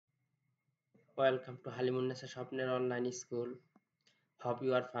Welcome to Halimunnessa Shopner Online School. Hope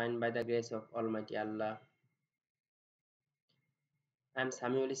you are fine by the grace of Almighty Allah. I am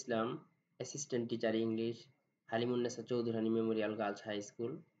Samiul Islam, Assistant Teacher English, Halimunnessa Chowdhurani Memorial Girls High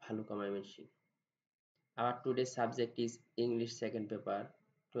School, Bhaluka, Mymensingh. Our today's subject is English second paper,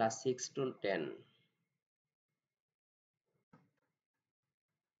 class 6 to 10.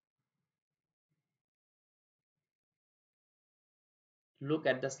 Look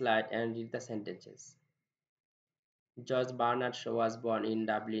at the slide and read the sentences. George Bernard Shaw was born in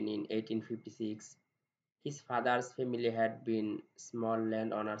Dublin in 1856. His father's family had been small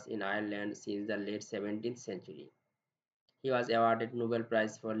landowners in Ireland since the late 17th century. He was awarded Nobel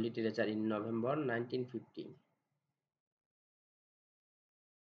Prize for Literature in November 1950.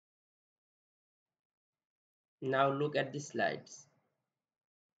 Now look at the slides.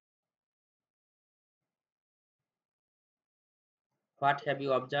 What have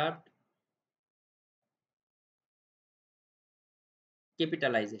you observed?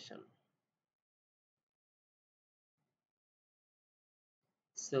 Capitalization.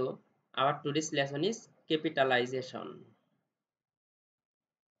 So our today's lesson is capitalization.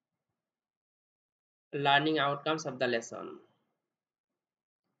 Learning outcomes of the lesson.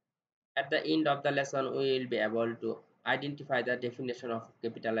 At the end of the lesson, we will be able to identify the definition of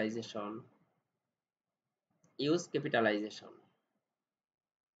capitalization. Use capitalization.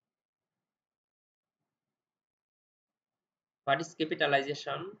 What is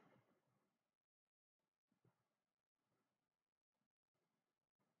capitalization?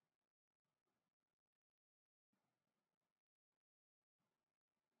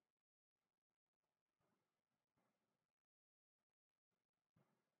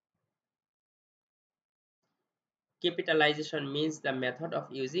 Capitalization means the method of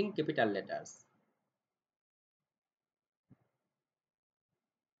using capital letters.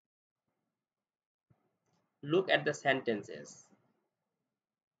 Look at the sentences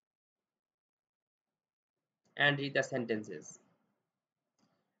and read the sentences.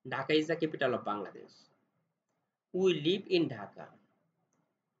 Dhaka is the capital of Bangladesh. We live in Dhaka.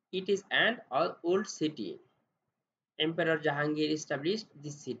 It is an old city. Emperor Jahangir established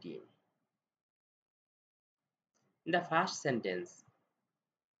this city. In the first sentence,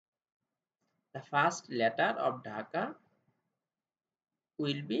 the first letter of Dhaka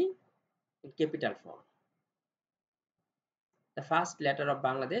will be in capital form. The first letter of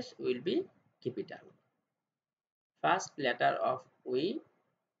Bangladesh will be capital. First letter of we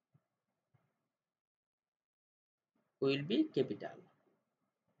will be capital.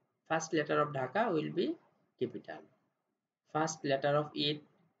 First letter of Dhaka will be capital. First letter of it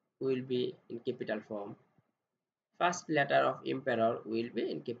will be in capital form. First letter of emperor will be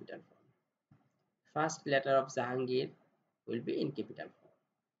in capital form. First letter of Jahangir will be in capital form.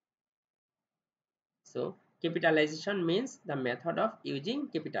 So capitalization means the method of using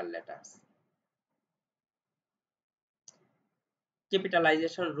capital letters.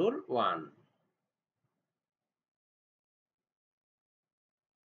 Capitalization rule 1.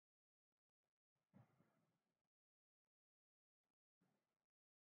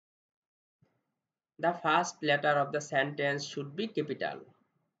 The first letter of the sentence should be capital.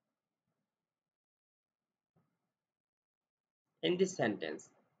 In this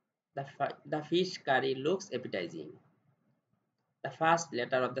sentence, the fish curry looks appetizing. The first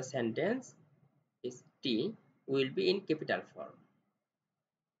letter of the sentence is T will be in capital form.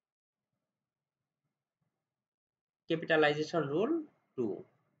 Capitalization rule 2.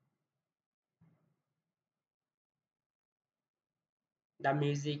 The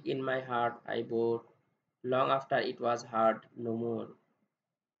music in my heart I bore long after it was heard no more.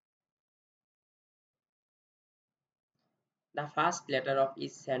 The first letter of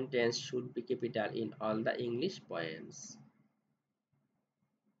each sentence should be capital in all the English poems.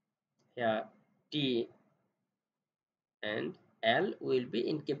 Here T and L will be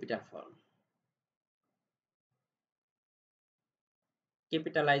in capital form.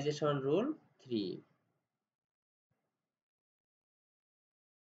 Capitalization rule 3.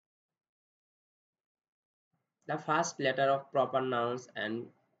 The first letter of proper nouns and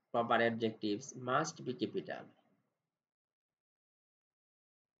proper adjectives must be capital.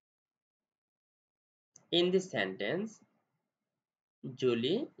 In this sentence,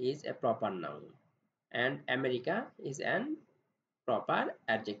 Julie is a proper noun and America is an proper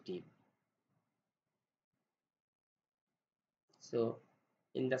adjective. So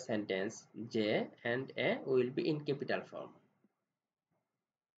in the sentence, J and A will be in capital form.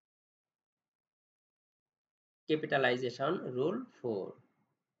 Capitalization rule 4.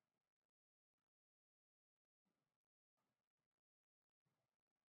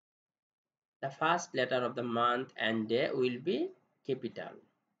 The first letter of the month and day will be capital.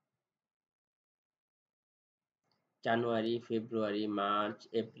 January, February, March,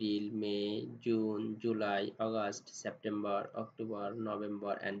 April, May, June, July, August, September, October,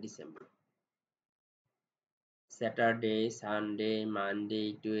 November, and December. Saturday, Sunday,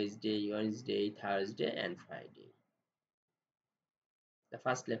 Monday, Tuesday, Wednesday, Thursday, and Friday. The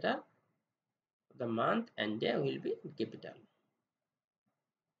first letter of the month and day will be capital.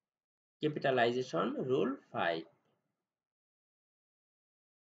 Capitalization rule 5.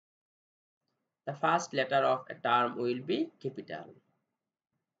 The first letter of a term will be capital.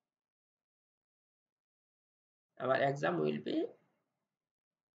 Our exam will be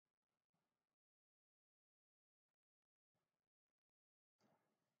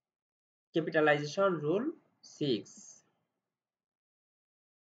capitalization rule 6.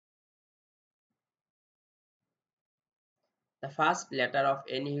 The first letter of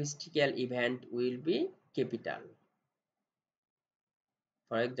any historical event will be capital.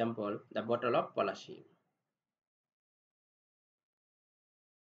 For example, the Battle of Palashi.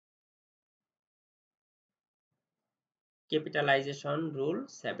 Capitalization rule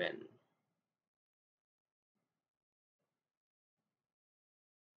 7.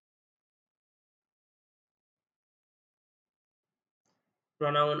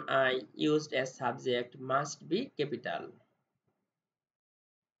 Pronoun I used as subject must be capital.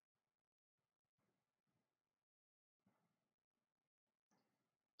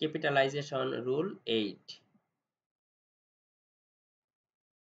 Capitalization rule 8.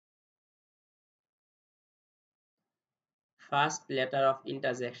 First letter of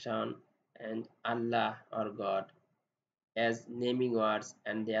interjection and Allah or God as naming words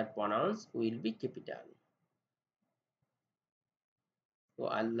and their pronouns will be capital. O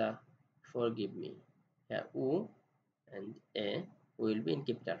Allah, forgive me. Here O and A will be in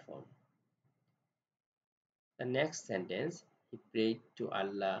capital form. The next sentence, he prayed to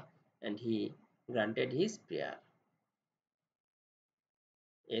Allah and he granted his prayer.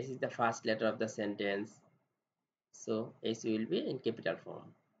 S is the first letter of the sentence, so S will be in capital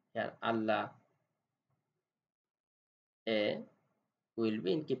form. Here Allah, A will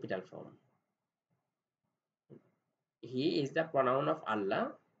be in capital form. He is the pronoun of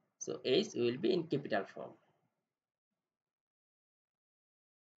Allah, so S will be in capital form.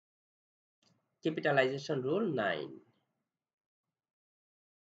 Capitalization rule 9.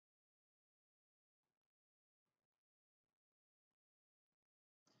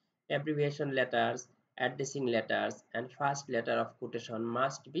 Abbreviation letters, addressing letters, and first letter of quotation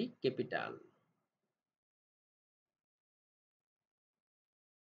must be capital.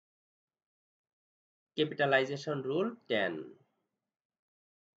 Capitalization rule 10.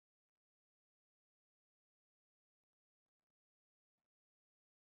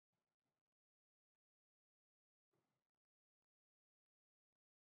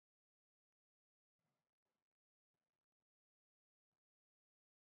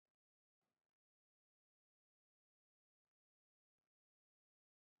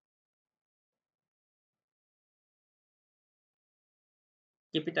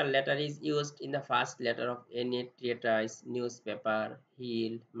 Capital letter is used in the first letter of any treatise, newspaper,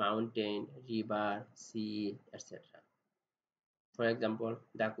 hill, mountain, river, sea, etc. For example,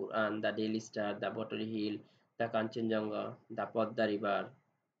 the Quran, the Daily Star, the Botany Hill, the Kanchenjunga, the Podda River.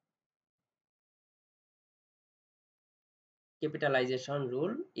 Capitalization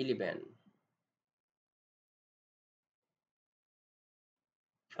rule 11.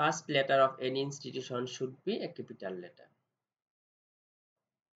 First letter of any institution should be a capital letter.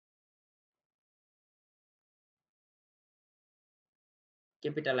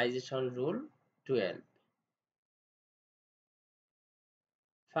 Capitalization rule 12.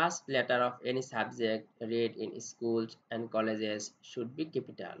 First letter of any subject read in schools and colleges should be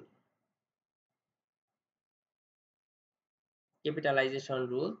capital. Capitalization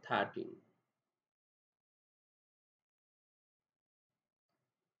rule 13.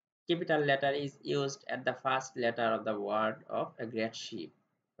 Capital letter is used at the first letter of the word of a great ship.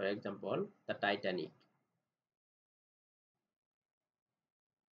 For example, the Titanic.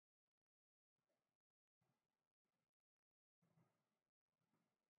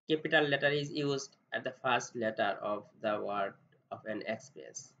 Capital letter is used at the first letter of the word of an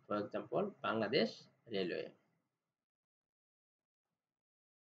express. For example, Bangladesh Railway.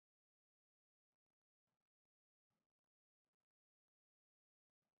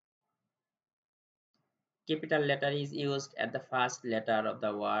 Capital letter is used at the first letter of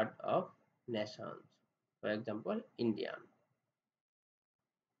the word of nations. For example, India.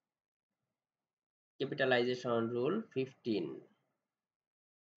 Capitalization rule 15.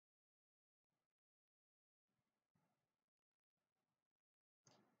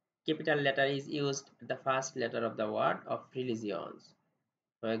 Capital letter is used at the first letter of the word of religions.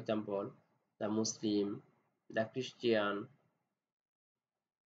 For example, the Muslim, the Christian.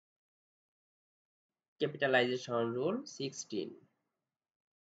 Capitalization rule 16.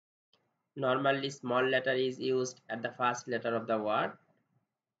 Normally, small letter is used at the first letter of the word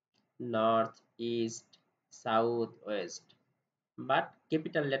north, east, south, west. But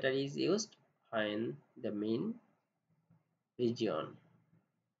capital letter is used when the main region.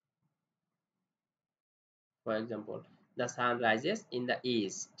 For example, the sun rises in the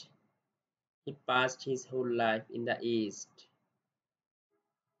east. He passed his whole life in the east.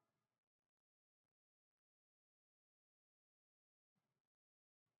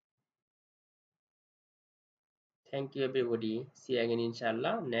 Thank you everybody. See you again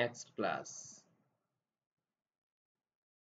inshallah next class.